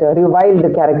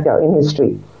reviled character in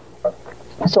history.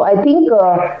 So I think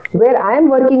where I am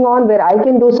working on, where I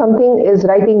can do something, is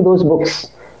writing those books.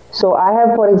 So I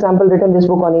have, for example, written this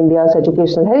book on India's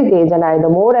educational heritage, and the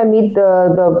more I meet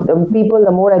the people,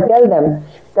 the more I tell them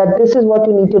that this is what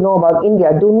you need to know about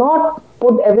India. Do not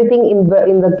put everything in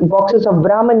the boxes of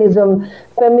Brahmanism,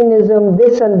 feminism,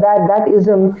 this and that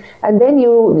ism, and then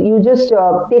you just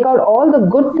take out all the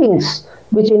good things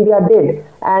which India did,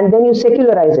 and then you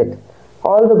secularize it.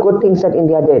 All the good things that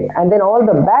India did, and then all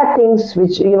the bad things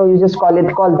which you just call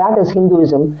that as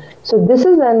Hinduism. So this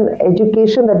is an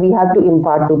education that we have to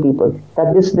impart to people,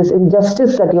 that this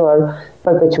injustice that you are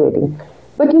perpetuating.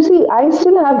 But you see, I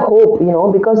still have hope,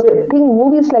 because I think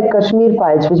movies like Kashmir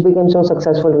Files, which became so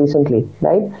successful recently,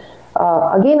 right?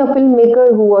 Again, a filmmaker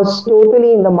who was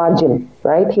totally in the margin,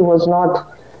 right? He was not,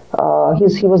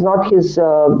 his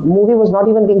movie was not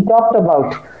even being talked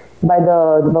about by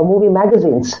the movie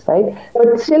magazines, right?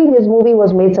 But still his movie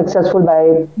was made successful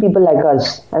by people like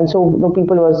us. And so the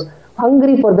people was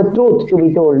hungry for the truth to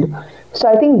be told. So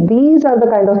I think these are the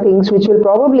kind of things which will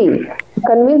probably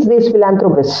convince these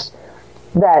philanthropists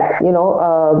that,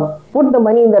 put the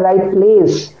money in the right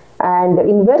place and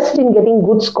invest in getting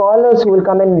good scholars who will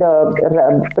come and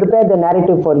prepare the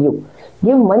narrative for you.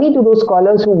 Give money to those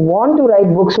scholars who want to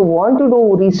write books, who want to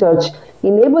do research,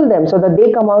 enable them so that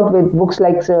they come out with books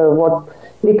like what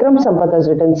Vikram Sampath has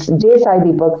written, J. Sai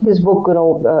Deepak, his book,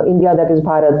 India That Is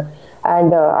Bharat,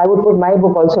 and I would put my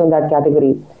book also in that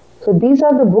category. So these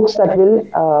are the books that will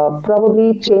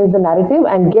probably change the narrative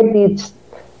and get the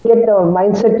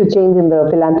mindset to change in the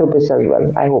philanthropists as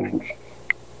well, I hope.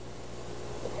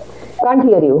 Can't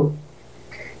hear you.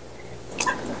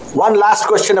 One last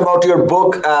question about your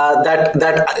book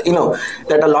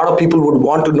that a lot of people would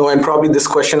want to know, and probably this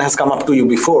question has come up to you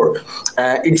before.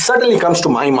 It certainly comes to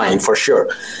my mind for sure.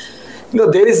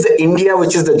 There is the India,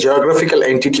 which is the geographical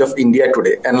entity of India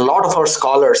today, and a lot of our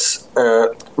scholars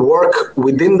work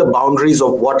within the boundaries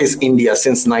of what is India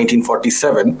since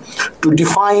 1947 to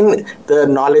define the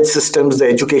knowledge systems, the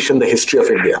education, the history of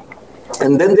India.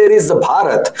 And then there is the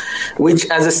Bharat, which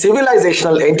as a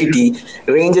civilizational entity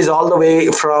ranges all the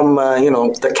way from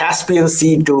the Caspian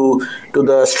Sea to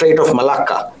the Strait of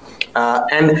Malacca.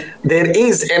 And there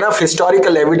is enough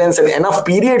historical evidence and enough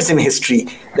periods in history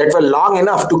that were long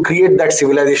enough to create that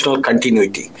civilizational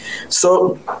continuity.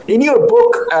 So in your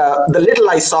book, the little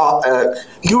I saw,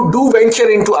 you do venture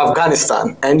into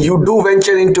Afghanistan, and you do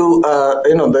venture into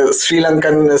the Sri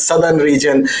Lankan southern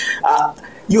region.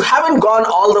 You haven't gone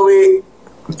all the way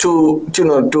to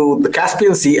the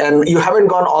Caspian Sea, and you haven't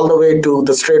gone all the way to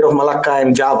the Strait of Malacca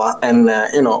and Java and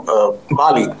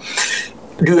Bali.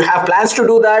 Do you have plans to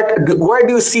do that? Where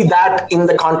do you see that in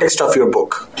the context of your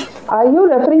book? Are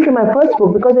you referring to my first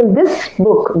book? Because in this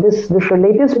book, this the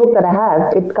latest book that I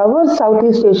have, it covers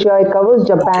Southeast Asia, it covers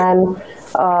Japan,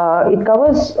 it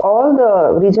covers all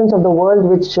the regions of the world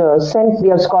which sent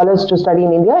their scholars to study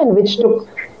in India and which took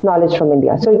knowledge from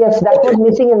India. So yes, that was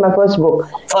missing in my first book.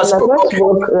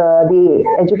 The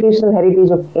Educational Heritage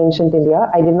of Ancient India,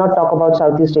 I did not talk about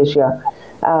Southeast Asia.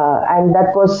 And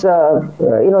that was,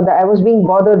 I was being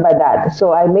bothered by that.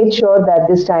 So I made sure that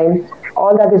this time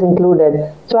all that is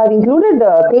included. So I've included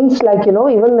things like,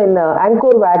 even in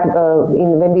Angkor Wat,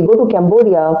 when we go to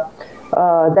Cambodia,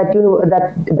 that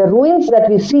the ruins that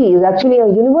we see is actually a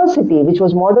university which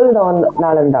was modeled on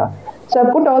Nalanda. So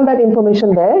I put all that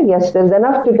information there. Yes, there's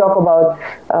enough to talk about,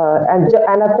 and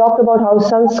I've talked about how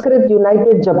Sanskrit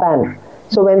united Japan.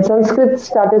 So when Sanskrit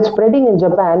started spreading in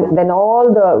Japan, then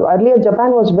earlier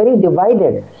Japan was very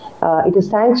divided. It is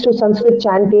thanks to Sanskrit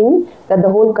chanting that the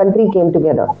whole country came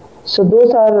together. So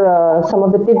those are some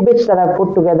of the tidbits that I've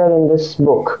put together in this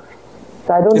book.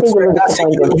 So I don't think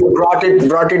you brought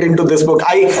it into this book.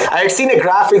 I had seen a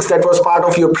graphics that was part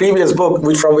of your previous book,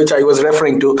 from which I was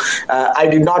referring to. I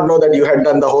did not know that you had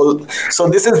done the whole. So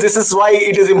this is why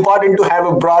it is important to have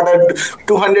a broader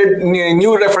 200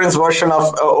 new reference version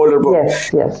of older book.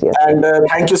 Yes. And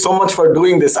thank you so much for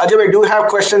doing this. Ajay, do you have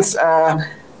questions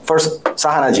for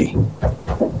Sahana ji?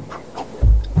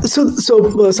 So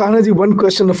Sahana ji, one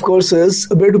question, of course, is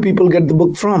where do people get the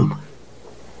book from?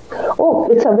 Oh,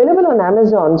 it's available on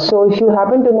Amazon. So if you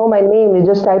happen to know my name, you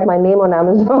just type my name on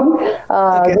Amazon.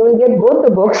 You will get both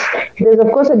the books. There's,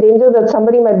 of course, a danger that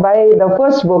somebody might buy the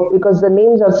first book because the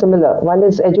names are similar. One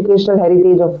is Educational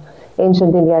Heritage of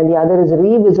Ancient India and the other is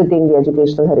Revisiting the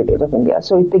Educational Heritage of India.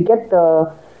 So if they get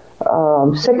the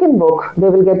second book, they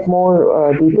will get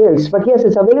more details. But yes,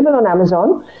 it's available on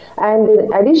Amazon. And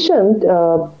in addition,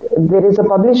 there is a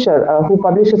publisher who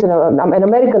publishes an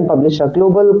American publisher,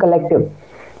 Global Collective.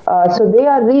 So they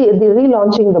are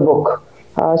relaunching the book.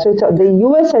 So the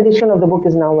US edition of the book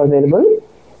is now available.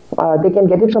 They can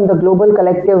get it from the Global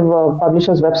Collective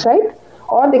publisher's website,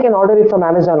 or they can order it from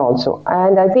Amazon also.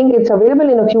 And I think it's available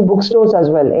in a few bookstores as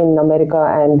well in America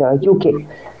and UK.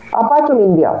 Apart from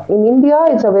India. In India,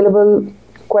 it's available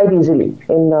quite easily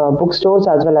in bookstores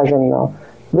as well as in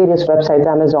various websites,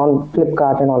 Amazon,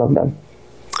 Flipkart, and all of them.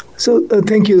 So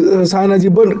thank you, Sahana ji.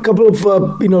 But a couple of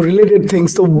related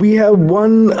things. So we have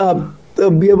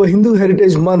we have a Hindu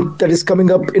Heritage Month that is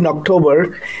coming up in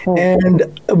October, and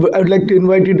I would like to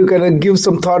invite you to kind of give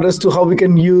some thought as to how we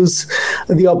can use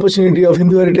the opportunity of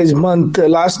Hindu Heritage Month.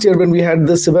 Last year when we had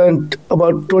this event,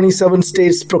 about 27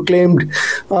 states proclaimed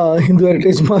Hindu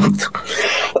Heritage Month.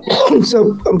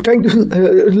 So I'm trying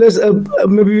to,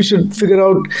 maybe we should figure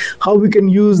out how we can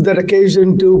use that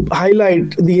occasion to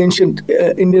highlight the ancient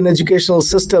Indian educational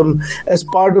system as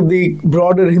part of the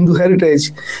broader Hindu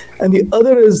heritage. And the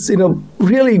other is,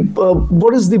 really,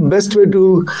 what is the best way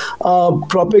to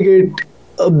propagate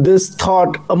this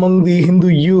thought among the Hindu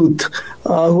youth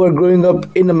who are growing up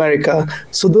in America?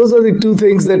 So those are the two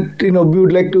things that we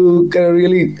would like to kind of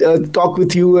really talk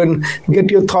with you and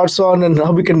get your thoughts on, and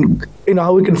how we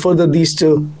can further these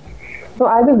two. So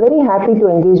I'll be very happy to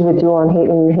engage with you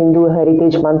in Hindu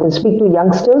Heritage Month and speak to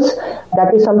youngsters.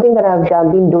 That is something that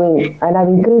I've been doing, and I've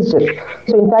increased it.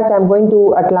 So in fact, I'm going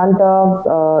to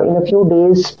Atlanta in a few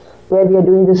days, where we are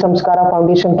doing this Samskara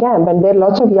Foundation camp, and there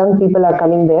lots of young people are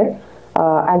coming there,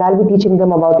 and I'll be teaching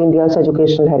them about India's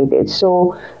educational heritage.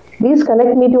 So please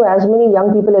connect me to as many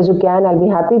young people as you can. I'll be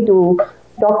happy to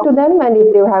talk to them, and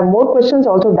if they have more questions,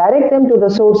 also direct them to the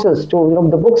sources, to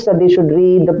the books that they should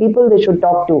read, the people they should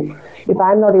talk to, if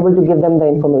I'm not able to give them the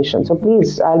information. So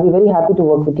please, I'll be very happy to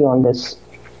work with you on this.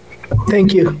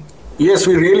 Thank you. Yes,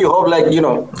 we really hope,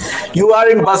 you are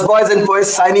in Busboys and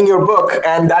Poets signing your book,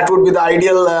 and that would be the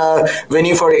ideal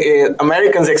venue for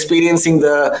Americans experiencing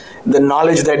the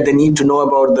knowledge that they need to know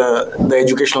about the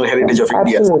educational heritage of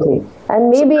India. Absolutely. And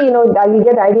maybe, I will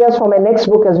get ideas for my next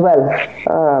book as well,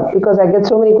 because I get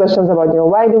so many questions about,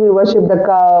 why do we worship the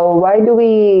cow? Why do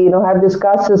we, have this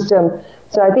caste system?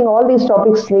 So I think all these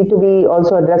topics need to be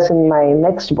also addressed in my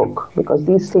next book, because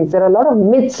these things, there are a lot of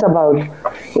myths about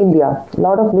India, a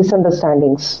lot of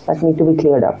misunderstandings that need to be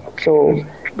cleared up. So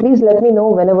please let me know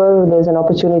whenever there's an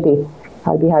opportunity.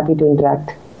 I'll be happy to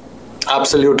interact.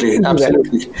 Absolutely. And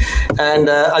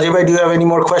Ajay, do you have any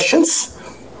more questions?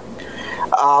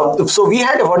 So we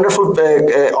had a wonderful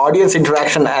audience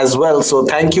interaction as well. So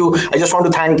thank you. I just want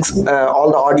to thank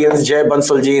all the audience, Jay,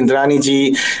 Bansal ji, Indrani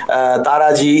ji,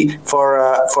 Tara ji,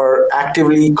 for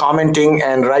actively commenting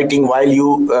and writing while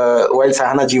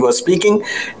Sahana ji was speaking.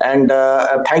 And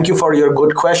thank you for your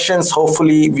good questions.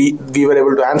 Hopefully we were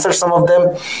able to answer some of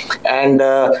them. And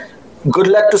good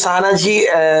luck to Sahana ji,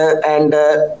 and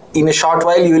in a short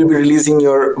while you will be releasing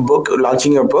your book,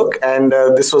 launching your book, and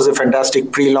this was a fantastic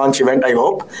pre-launch event, I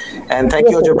hope. And thank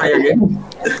you, Ajay bhai, again.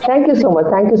 Thank you so much.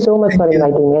 Thank you so much for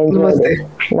inviting me. I enjoyed it.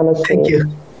 Namaste. Thank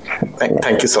you.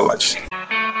 Thank you so much.